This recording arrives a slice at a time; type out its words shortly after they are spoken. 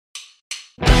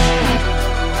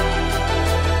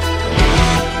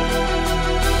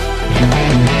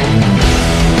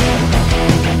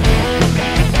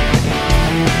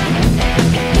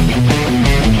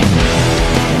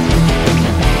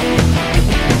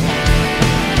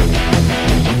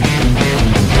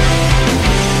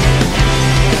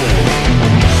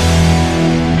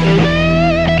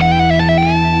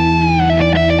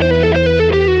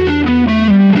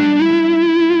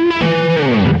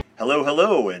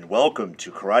and welcome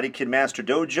to Karate Kid Master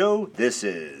Dojo. This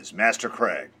is Master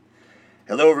Craig.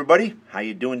 Hello everybody, how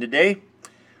you doing today?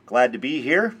 Glad to be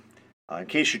here. In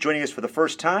case you're joining us for the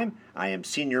first time, I am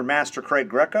Senior Master Craig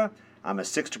Greca. I'm a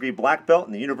 6th degree black belt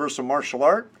in the Universal Martial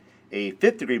Art, a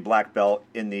 5th degree black belt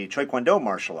in the Taekwondo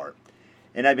martial art,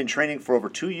 and I've been training for over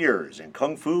 2 years in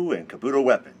Kung Fu and Kabuto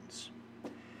weapons.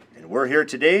 And we're here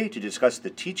today to discuss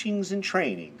the teachings and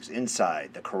trainings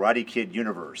inside the Karate Kid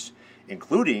universe,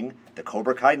 including the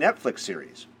Cobra Kai Netflix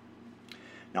series.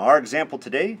 Now, our example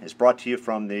today is brought to you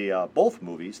from the both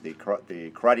movies, the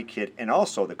Karate Kid and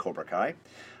also the Cobra Kai,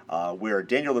 where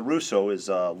Daniel LaRusso is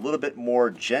a little bit more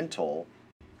gentle,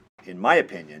 in my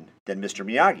opinion, than Mr.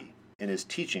 Miyagi in his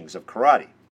teachings of karate.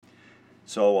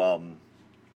 So,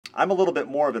 I'm a little bit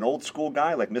more of an old school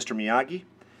guy like Mr. Miyagi,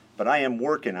 but I am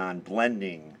working on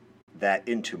blending that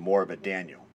into more of a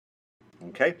Daniel.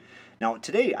 Okay? Now,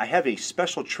 today I have a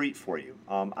special treat for you.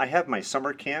 I have my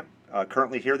summer camp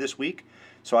currently here this week,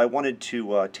 so I wanted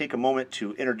to take a moment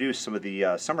to introduce some of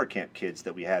the summer camp kids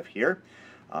that we have here.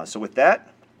 So with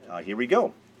that, here we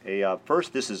go.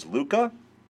 First, this is Luca.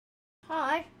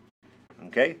 Hi.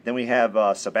 Okay, then we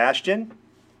have Sebastian.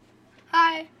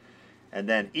 Hi. And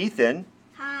then Ethan.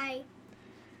 Hi.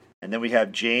 And then we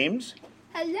have James.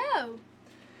 Hello.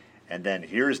 And then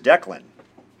here's Declan.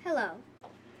 Hello.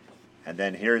 And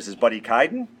then here's his buddy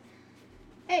Kaiden.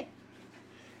 Hey.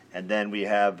 And then we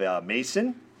have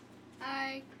Mason.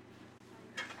 Hi.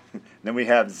 Then we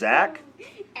have Zach.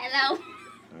 Hello.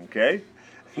 Okay.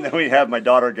 And then we have my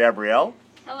daughter Gabrielle.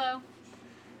 Hello.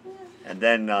 And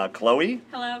then Chloe.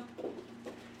 Hello.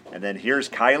 And then here's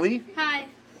Kylie. Hi.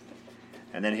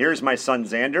 And then here's my son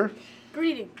Xander.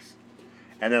 Greetings.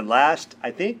 And then last,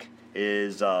 I think,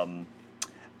 is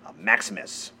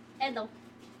Maximus. Hello.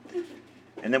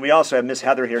 And then we also have Miss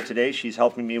Heather here today. She's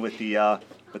helping me with the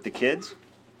kids.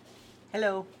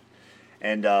 Hello.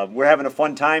 And we're having a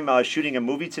fun time shooting a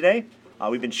movie today.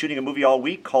 We've been shooting a movie all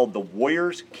week called The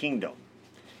Warrior's Kingdom.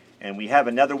 And we have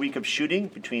another week of shooting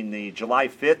between the July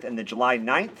 5th and the July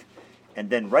 9th. And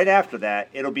then right after that,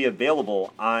 it'll be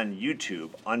available on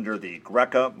YouTube under the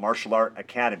Greca Martial Art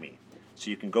Academy. So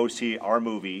you can go see our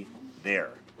movie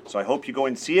there. So I hope you go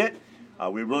and see it.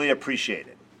 We really appreciate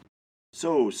it.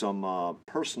 So, some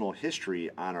personal history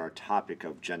on our topic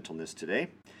of gentleness today.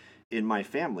 In my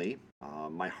family,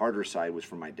 my harder side was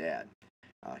from my dad.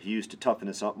 He used to toughen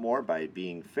us up more by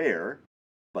being fair,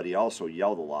 but he also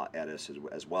yelled a lot at us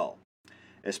as well,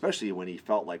 especially when he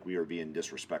felt like we were being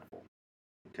disrespectful.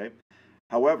 Okay.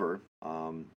 However,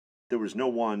 there was no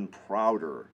one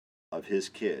prouder of his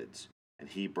kids, and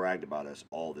he bragged about us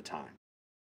all the time.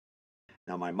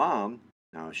 Now, my mom,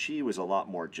 she was a lot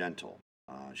more gentle.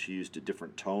 She used a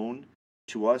different tone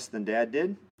to us than Dad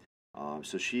did,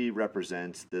 so she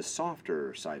represents the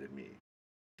softer side of me.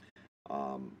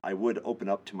 I would open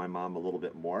up to my mom a little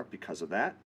bit more because of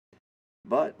that,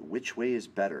 but which way is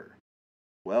better?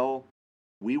 Well,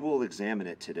 we will examine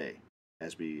it today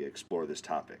as we explore this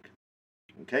topic.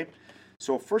 Okay?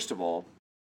 So first of all,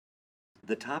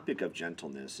 the topic of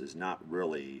gentleness is not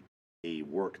really a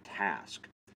work task.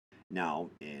 Now,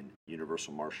 in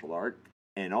Universal Martial Art,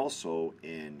 and also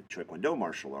in Taekwondo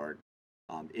martial art,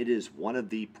 it is one of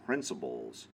the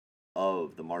principles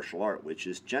of the martial art, which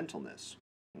is gentleness.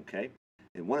 Okay?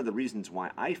 And one of the reasons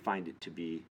why I find it to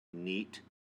be neat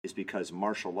is because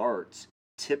martial arts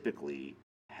typically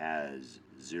has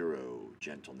zero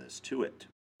gentleness to it.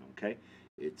 Okay?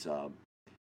 It's a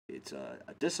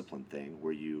discipline thing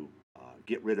where you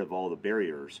get rid of all the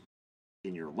barriers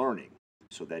in your learning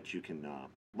so that you can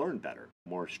learn better,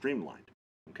 more streamlined.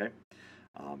 Okay?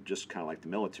 Just kind of like the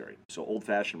military. So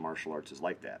old-fashioned martial arts is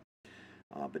like that.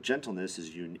 But gentleness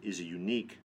is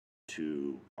unique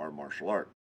to our martial art.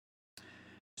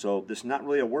 So this is not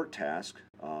really a work task,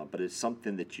 but it's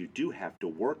something that you do have to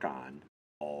work on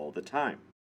all the time.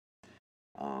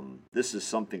 This is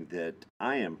something that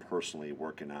I am personally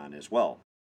working on as well.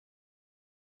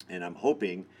 And I'm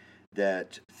hoping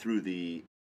that through the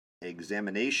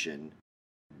examination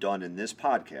done in this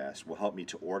podcast will help me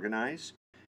to organize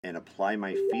and apply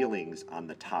my feelings on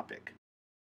the topic.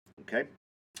 Okay?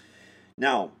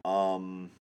 Now,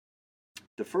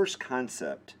 the first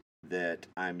concept that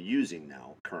I'm using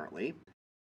now currently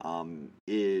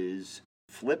is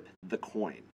flip the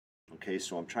coin. Okay,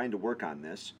 so I'm trying to work on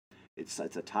this. It's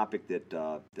a topic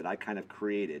that I kind of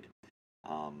created,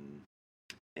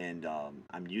 and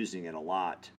I'm using it a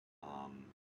lot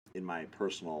in my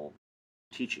personal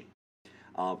teaching.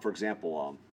 For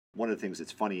example, one of the things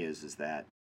that's funny is that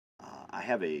I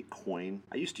have a coin.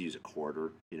 I used to use a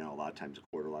quarter, a lot of times a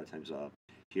quarter, a lot of times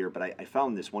here, but I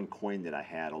found this one coin that I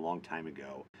had a long time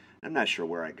ago. I'm not sure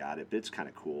where I got it, but it's kind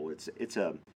of cool.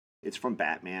 It's from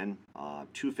Batman.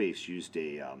 Two-Face used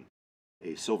a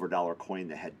silver dollar coin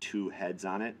that had two heads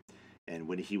on it, and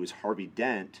when he was Harvey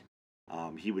Dent,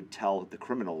 he would tell the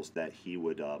criminals that he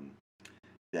would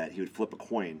flip a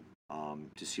coin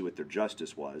to see what their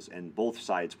justice was, and both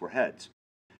sides were heads.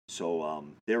 So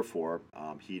therefore,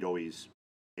 he'd always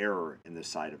err in the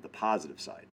side of the positive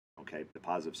side. Okay, the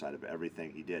positive side of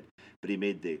everything he did, but he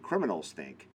made the criminals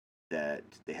think that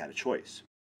they had a choice.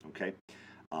 Okay,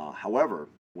 however,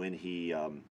 when he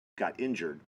got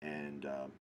injured and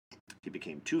he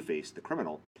became Two-Face, the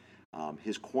criminal,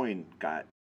 his coin got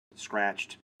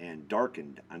scratched and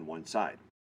darkened on one side.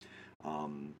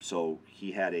 So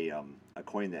he had a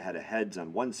coin that had a heads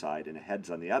on one side and a heads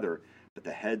on the other, but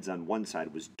the heads on one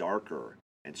side was darker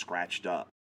and scratched up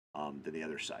than the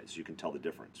other side, so you can tell the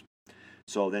difference.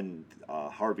 So then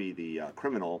Harvey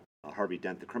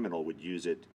Dent the criminal would use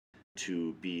it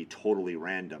to be totally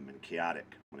random and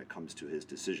chaotic when it comes to his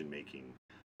decision making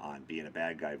on being a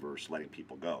bad guy versus letting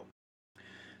people go.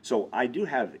 So I do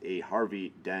have a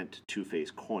Harvey Dent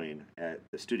Two-Face coin at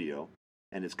the studio,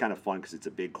 and it's kind of fun because it's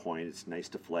a big coin. It's nice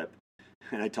to flip.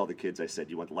 And I tell the kids, I said,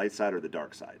 you want the light side or the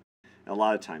dark side? And a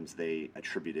lot of times they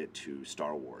attribute it to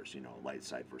Star Wars, light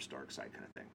side versus dark side kind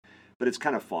of thing. But it's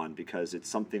kind of fun because it's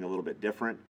something a little bit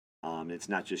different. It's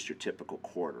not just your typical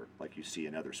quarter like you see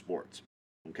in other sports.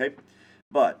 Okay?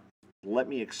 But let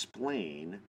me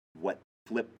explain what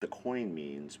flip the coin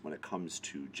means when it comes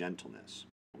to gentleness.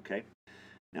 Okay?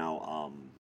 Now,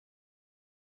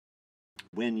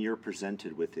 when you're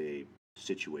presented with a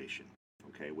situation,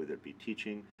 okay, whether it be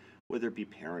teaching, whether it be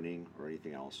parenting or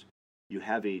anything else, you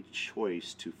have a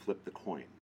choice to flip the coin.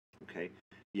 Okay?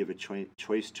 You have a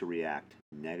choice to react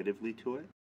negatively to it,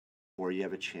 or you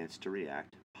have a chance to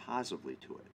react positively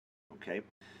to it. Okay?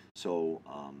 So,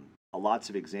 lots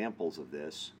of examples of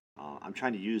this. I'm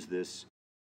trying to use this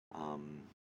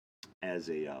as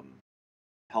a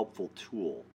helpful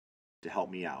tool to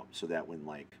help me out, so that when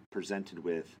presented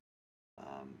with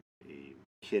a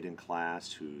kid in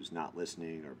class who's not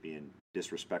listening or being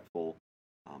disrespectful,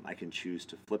 I can choose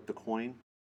to flip the coin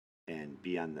and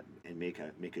make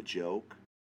a joke,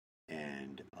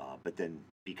 and but then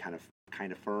be kind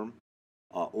of firm,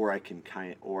 or I could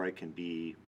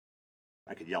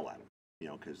yell at him,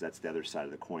 because that's the other side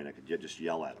of the coin. I could just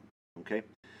yell at him. Okay.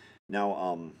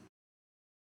 Now,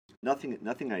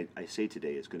 nothing I say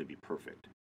today is going to be perfect.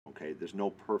 Okay, there's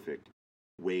no perfect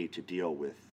way to deal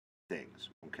with things.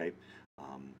 Okay,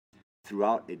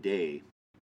 throughout a day,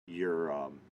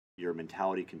 your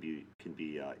mentality can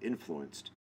be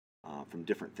influenced from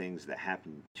different things that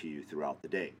happen to you throughout the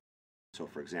day. So,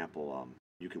 for example,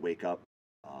 you could wake up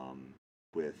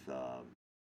with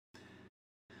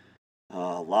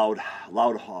loud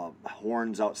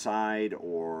horns outside,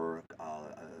 or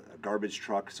a garbage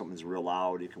truck. Something's real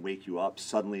loud. It can wake you up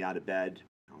suddenly out of bed.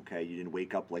 Okay, you didn't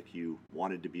wake up like you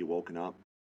wanted to be woken up.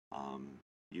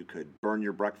 You could burn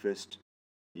your breakfast.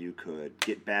 You could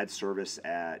get bad service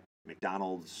at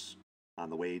McDonald's on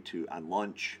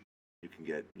lunch. You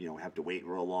can have to wait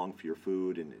real long for your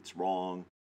food, and it's wrong.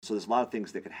 So there's a lot of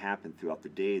things that could happen throughout the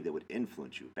day that would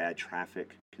influence you. Bad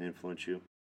traffic can influence you.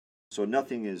 So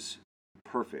nothing is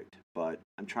perfect, but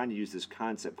I'm trying to use this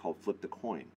concept called flip the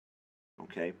coin.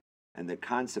 Okay? And the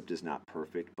concept is not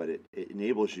perfect, but it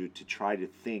enables you to try to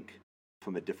think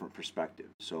from a different perspective.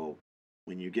 So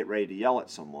when you get ready to yell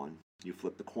at someone, you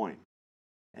flip the coin.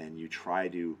 And you try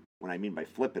to, when I mean by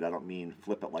flip it, I don't mean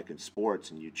flip it like in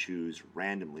sports and you choose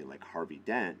randomly like Harvey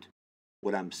Dent.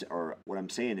 What I'm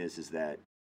saying is that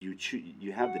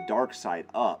you have the dark side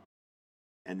up,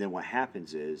 and then what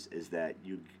happens is that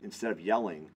you, instead of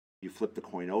yelling, you flip the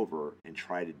coin over and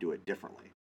try to do it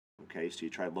differently. Okay, so you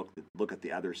try to look at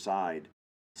the other side,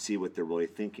 see what they're really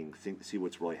thinking, see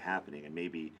what's really happening, and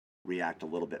maybe react a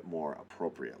little bit more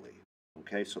appropriately.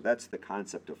 Okay, so that's the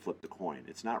concept of flip the coin.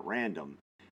 It's not random.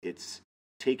 It's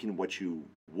taking what you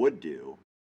would do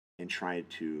and trying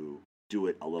to do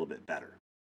it a little bit better.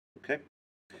 Okay.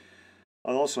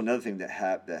 And also another thing that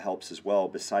helps as well,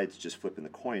 besides just flipping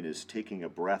the coin, is taking a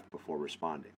breath before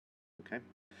responding. Okay.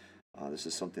 This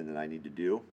is something that I need to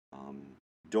do.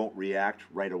 Don't react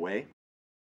right away.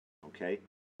 Okay.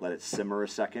 Let it simmer a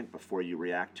second before you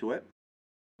react to it.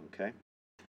 Okay.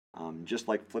 Just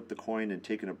like flip the coin and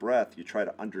taking a breath, you try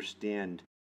to understand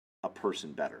a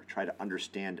person better. Try to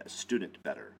understand a student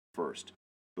better first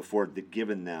before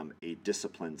giving them a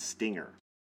discipline stinger.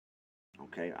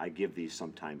 Okay, I give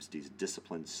sometimes these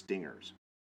discipline stingers.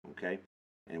 Okay,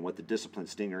 and what the discipline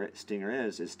stinger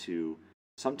is to,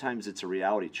 sometimes it's a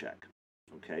reality check.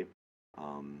 Okay,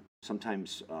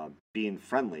 Sometimes being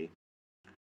friendly,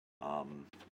 let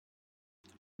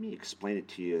me explain it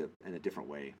to you in a different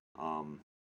way. I'm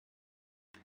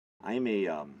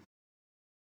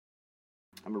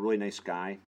a really nice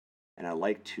guy, and I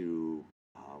like to,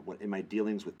 in my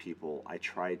dealings with people, I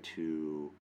try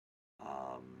to,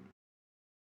 um,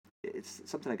 it's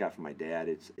something I got from my dad.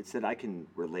 It's that I can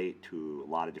relate to a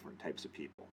lot of different types of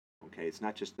people. Okay, it's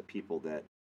not just the people that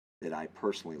I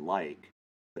personally like,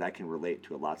 but I can relate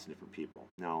to lots of different people.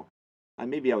 Now,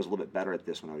 maybe I was a little bit better at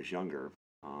this when I was younger.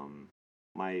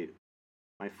 My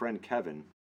my friend Kevin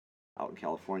out in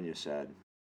California said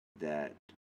that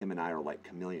him and I are like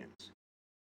chameleons.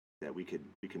 That we can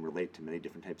relate to many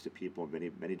different types of people and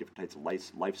many different types of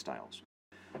lifestyles.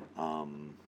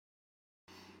 Um,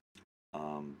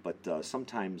 but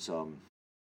sometimes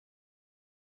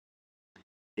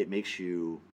it makes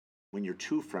you, when you're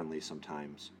too friendly,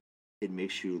 sometimes it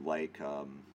makes you like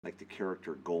the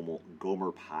character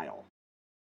Gomer Pyle.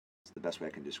 It's the best way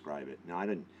I can describe it. Now, I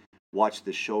didn't watch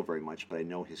this show very much, but I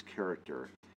know his character.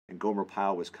 And Gomer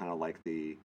Pyle was kind of like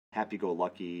the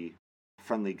happy-go-lucky,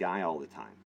 friendly guy all the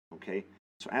time. Okay?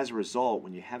 So as a result,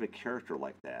 when you have a character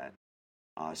like that,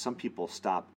 some people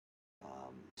stop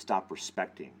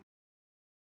respecting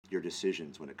your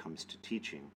decisions when it comes to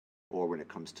teaching or when it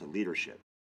comes to leadership.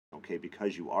 Okay?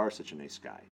 Because you are such a nice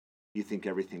guy. You think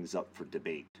everything's up for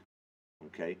debate.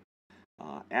 Okay?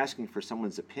 Asking for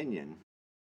someone's opinion,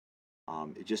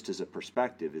 it just as a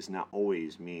perspective, does not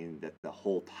always mean that the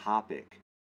whole topic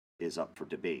is up for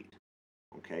debate.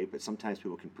 Okay? But sometimes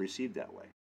people can perceive that way.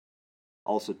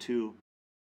 Also, too,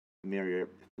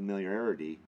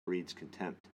 familiarity breeds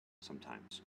contempt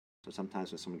sometimes. So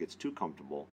sometimes when someone gets too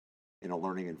comfortable in a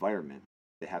learning environment,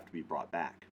 they have to be brought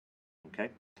back.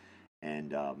 Okay?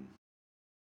 And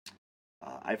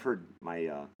I've heard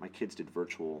my kids did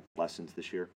virtual lessons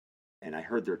this year, and I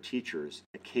heard their teachers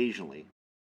occasionally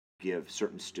give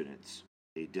certain students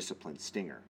a discipline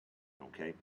stinger.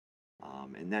 Okay?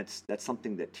 And that's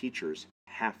something that teachers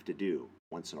have to do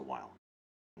once in a while.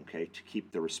 Okay, to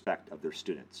keep the respect of their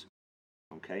students.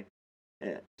 Okay,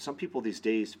 some people these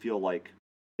days feel like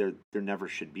there never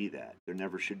should be that. There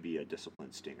never should be a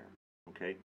discipline stinger.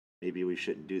 Okay, maybe we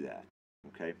shouldn't do that.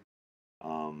 Okay,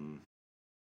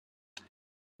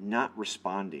 not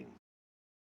responding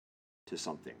to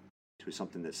something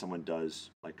that someone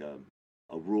does, like a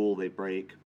rule they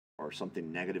break or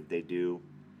something negative they do.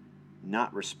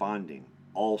 Not responding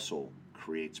also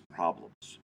creates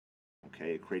problems.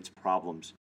 Okay, it creates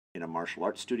problems in a martial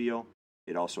arts studio.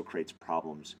 It also creates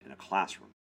problems in a classroom.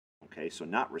 Okay, so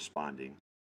not responding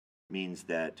means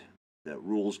that the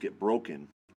rules get broken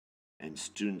and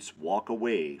students walk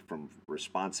away from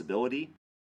responsibility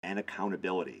and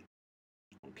accountability.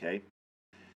 Okay,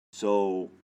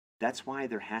 so that's why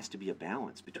there has to be a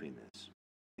balance between this.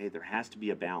 Okay, there has to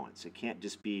be a balance. It can't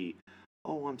just be,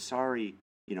 oh, I'm sorry.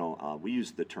 We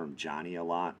use the term Johnny a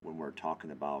lot when we're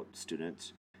talking about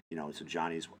students. So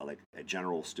Johnny's like a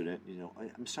general student.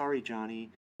 I'm sorry, Johnny.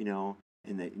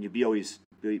 And that you'd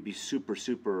be super,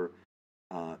 super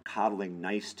coddling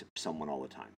nice to someone all the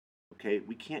time. Okay,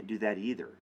 we can't do that either.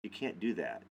 You can't do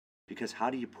that because how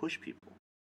do you push people?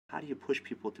 How do you push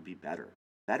people to be better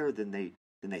than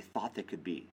they thought they could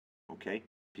be? Okay,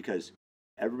 because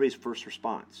everybody's first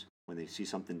response when they see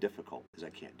something difficult is I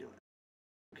can't do it.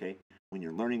 Okay, when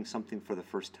you're learning something for the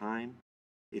first time,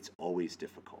 it's always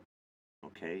difficult.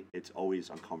 Okay, it's always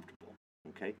uncomfortable.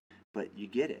 Okay, but you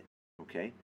get it.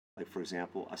 Okay, like for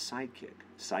example, a side kick.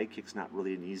 Side kick's not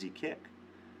really an easy kick,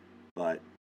 but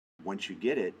once you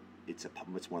get it, it's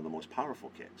one of the most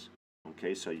powerful kicks.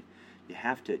 Okay, so you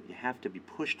have to be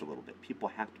pushed a little bit. People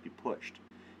have to be pushed.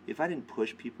 If I didn't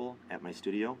push people at my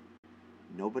studio,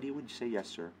 nobody would say yes,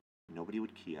 sir. Nobody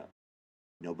would key up.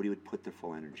 Nobody would put their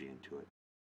full energy into it.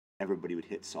 Everybody would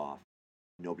hit soft.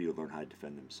 Nobody would learn how to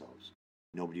defend themselves.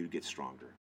 Nobody would get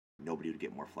stronger. Nobody would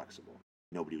get more flexible.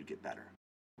 Nobody would get better.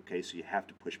 Okay, so you have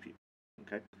to push people.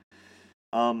 Okay.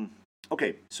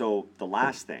 Okay. So the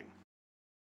last thing,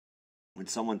 when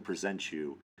someone presents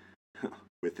you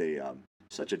with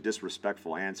such a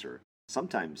disrespectful answer,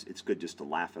 sometimes it's good just to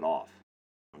laugh it off.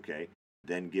 Okay.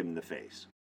 Then give them the face.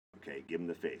 Okay, give them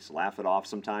the face. Laugh it off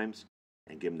sometimes,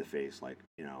 and give them the face. Like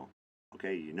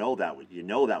okay,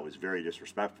 that was very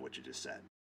disrespectful what you just said.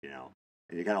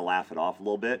 And you kind of laugh it off a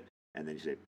little bit, and then you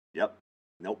say, yep,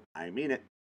 nope, I mean it.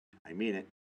 I mean it.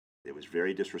 It was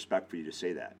very disrespectful for you to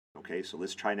say that. Okay, so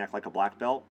let's try and act like a black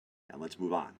belt, and let's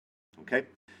move on. Okay,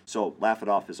 so laugh it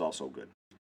off is also good.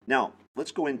 Now,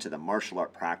 let's go into the martial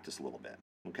art practice a little bit.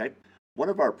 Okay, one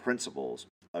of our principles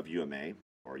of UMA,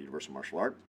 or Universal Martial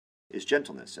Art, is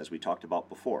gentleness, as we talked about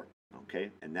before.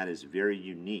 Okay, and that is very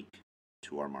unique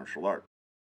to our martial art.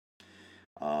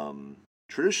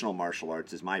 Traditional martial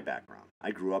arts is my background.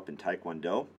 I grew up in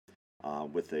Taekwondo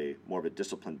with a more of a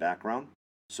disciplined background.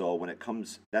 So when it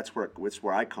comes, that's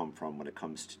where I come from when it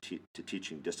comes to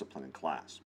teaching discipline in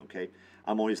class. Okay,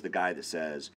 I'm always the guy that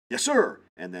says yes sir,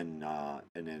 and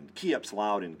then key ups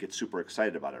loud and get super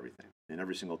excited about everything. And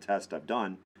every single test I've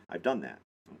done that.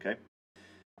 Okay.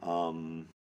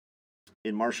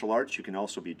 In martial arts, you can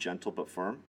also be gentle but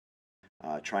firm.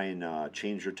 Try and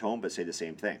change your tone, but say the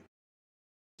same thing.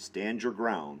 Stand your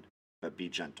ground, but be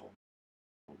gentle.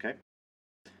 Okay?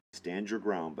 Stand your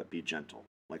ground, but be gentle.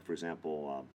 Like, for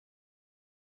example,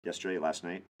 last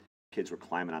night, kids were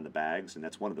climbing on the bags, and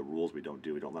that's one of the rules we don't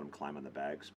do. We don't let them climb on the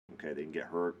bags. Okay? They can get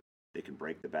hurt. They can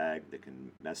break the bag. They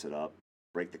can mess it up,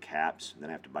 break the caps, and then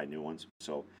have to buy new ones.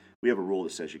 So we have a rule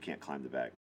that says you can't climb the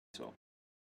bag. So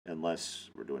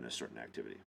unless we're doing a certain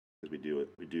activity, because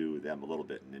we do them a little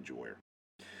bit in Ninja Warrior.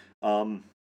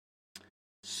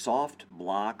 Soft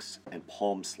blocks and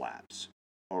palm slaps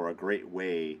are a great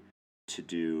way to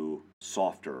do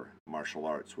softer martial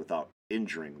arts without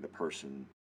injuring the person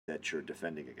that you're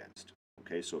defending against.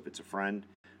 Okay, so if it's a friend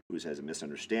who has a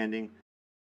misunderstanding,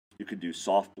 you could do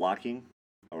soft blocking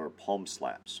or palm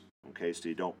slaps. Okay, so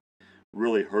you don't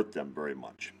really hurt them very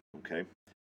much. Okay,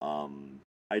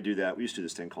 I do that. We used to do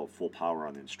this thing called full power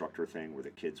on the instructor thing, where the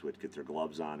kids would get their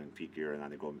gloves on and feet gear, and then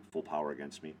they go full power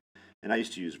against me. And I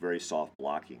used to use very soft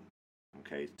blocking,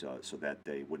 okay, so that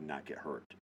they would not get hurt.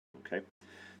 Okay,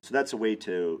 so that's a way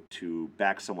to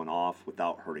back someone off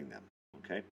without hurting them.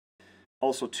 Okay.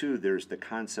 Also, too, there's the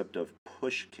concept of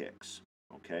push kicks.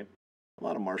 Okay, a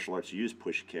lot of martial arts use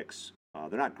push kicks.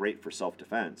 They're not great for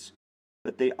self-defense,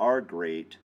 but they are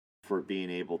great for being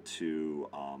able to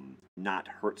not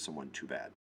hurt someone too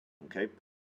bad. Okay,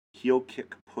 heel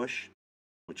kick push,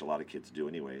 which a lot of kids do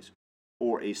anyways,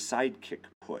 or a side kick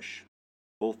push.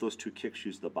 Both those two kicks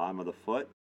use the bottom of the foot.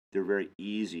 They're very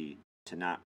easy to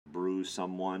not bruise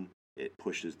someone. It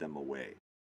pushes them away.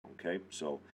 Okay,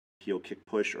 so heel kick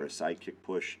push or a side kick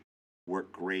push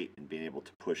work great in being able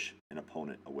to push an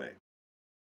opponent away.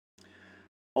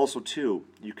 Also, too,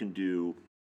 you can do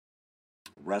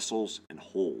wrestles and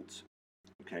holds.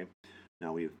 Okay,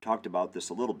 now we've talked about this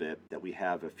a little bit, that we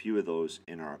have a few of those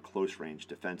in our close range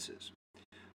defenses.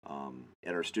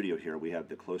 At our studio here, we have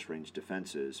the close range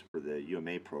defenses for the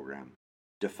UMA program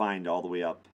defined all the way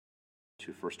up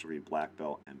to first degree black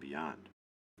belt and beyond.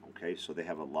 Okay, so they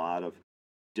have a lot of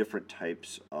different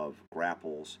types of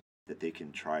grapples that they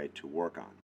can try to work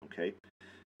on. Okay,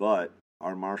 but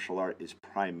our martial art is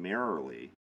primarily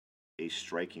a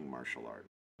striking martial art.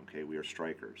 Okay, we are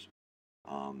strikers.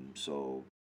 So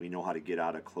we know how to get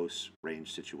out of close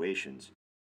range situations,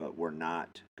 but we're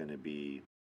not going to be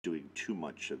doing too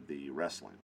much of the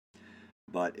wrestling.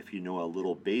 But if you know a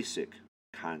little basic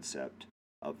concept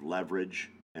of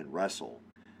leverage and wrestle,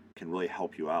 can really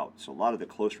help you out. So a lot of the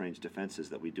close range defenses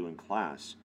that we do in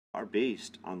class are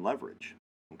based on leverage.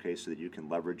 Okay, so that you can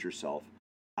leverage yourself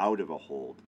out of a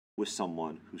hold with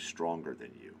someone who's stronger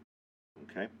than you.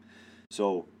 Okay,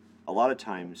 so a lot of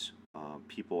times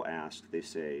people ask, they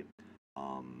say,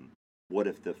 what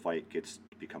if the fight gets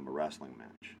to become a wrestling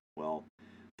match? Well,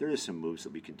 there is some moves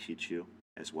that we can teach you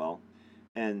as well.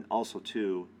 And also,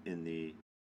 too, in the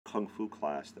Kung Fu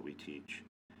class that we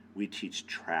teach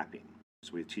trapping.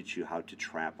 So we teach you how to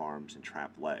trap arms and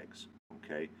trap legs,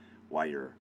 okay, while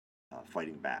you're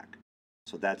fighting back.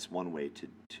 So that's one way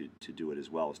to do it as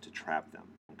well, is to trap them,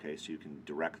 okay, so you can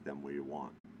direct them where you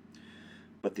want.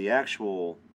 But the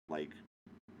actual, like,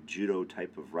 judo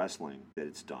type of wrestling that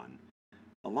it's done,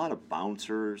 a lot of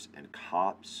bouncers and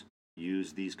cops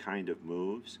use these kind of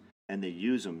moves, and they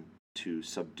use them to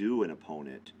subdue an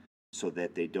opponent so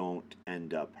that they don't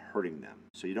end up hurting them.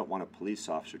 So you don't want a police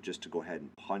officer just to go ahead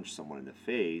and punch someone in the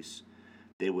face.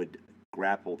 They would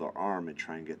grapple their arm and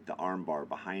try and get the arm bar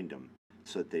behind them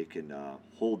so that they can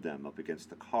hold them up against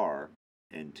the car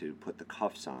and to put the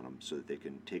cuffs on them so that they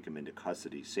can take them into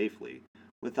custody safely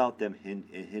without them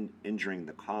injuring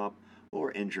the cop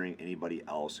or injuring anybody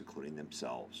else, including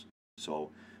themselves.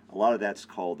 So a lot of that's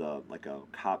called like a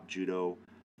cop judo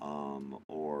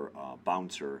or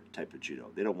bouncer type of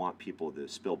judo. They don't want people to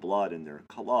spill blood in their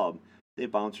club. The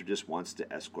bouncer just wants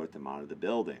to escort them out of the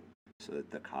building so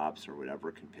that the cops or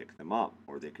whatever can pick them up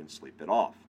or they can sleep it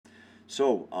off.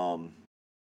 So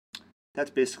that's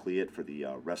basically it for the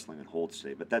wrestling and holds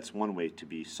today. But that's one way to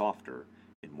be softer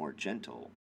and more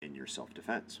gentle in your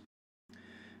self-defense.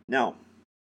 Now,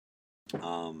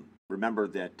 remember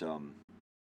that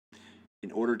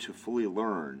in order to fully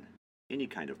learn any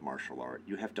kind of martial art,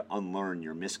 you have to unlearn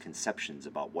your misconceptions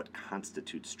about what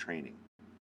constitutes training.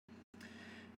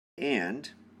 And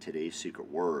today's secret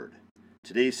word.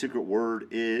 Today's secret word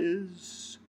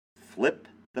is flip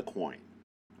the coin.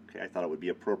 Okay, I thought it would be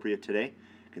appropriate today,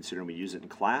 considering we use it in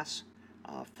class.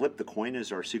 Flip the coin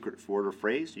is our secret word or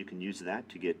phrase. You can use that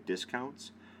to get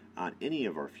discounts on any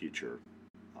of our future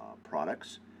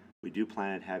products. We do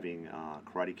plan on having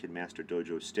Karate Kid Master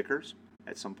Dojo stickers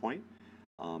at some point,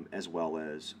 as well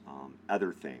as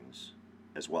other things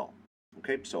as well.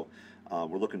 Okay, so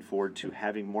we're looking forward to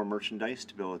having more merchandise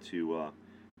to be able to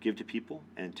give to people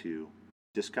and to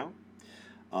discount.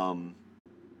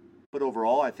 But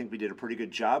overall, I think we did a pretty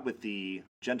good job with the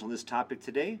gentleness topic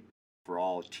today for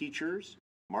all teachers,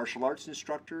 martial arts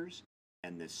instructors,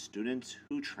 and the students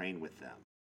who train with them.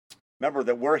 Remember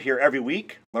that we're here every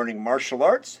week learning martial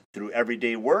arts through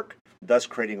everyday work, thus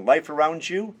creating life around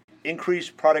you,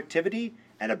 increased productivity,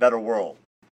 and a better world.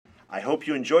 I hope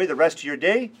you enjoy the rest of your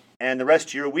day and the rest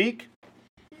of your week.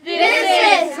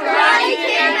 This is Karate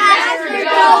Kid Master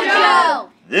Dojo.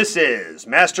 This is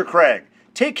Master Craig.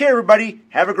 Take care, everybody.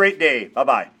 Have a great day.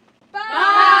 Bye-bye. Bye.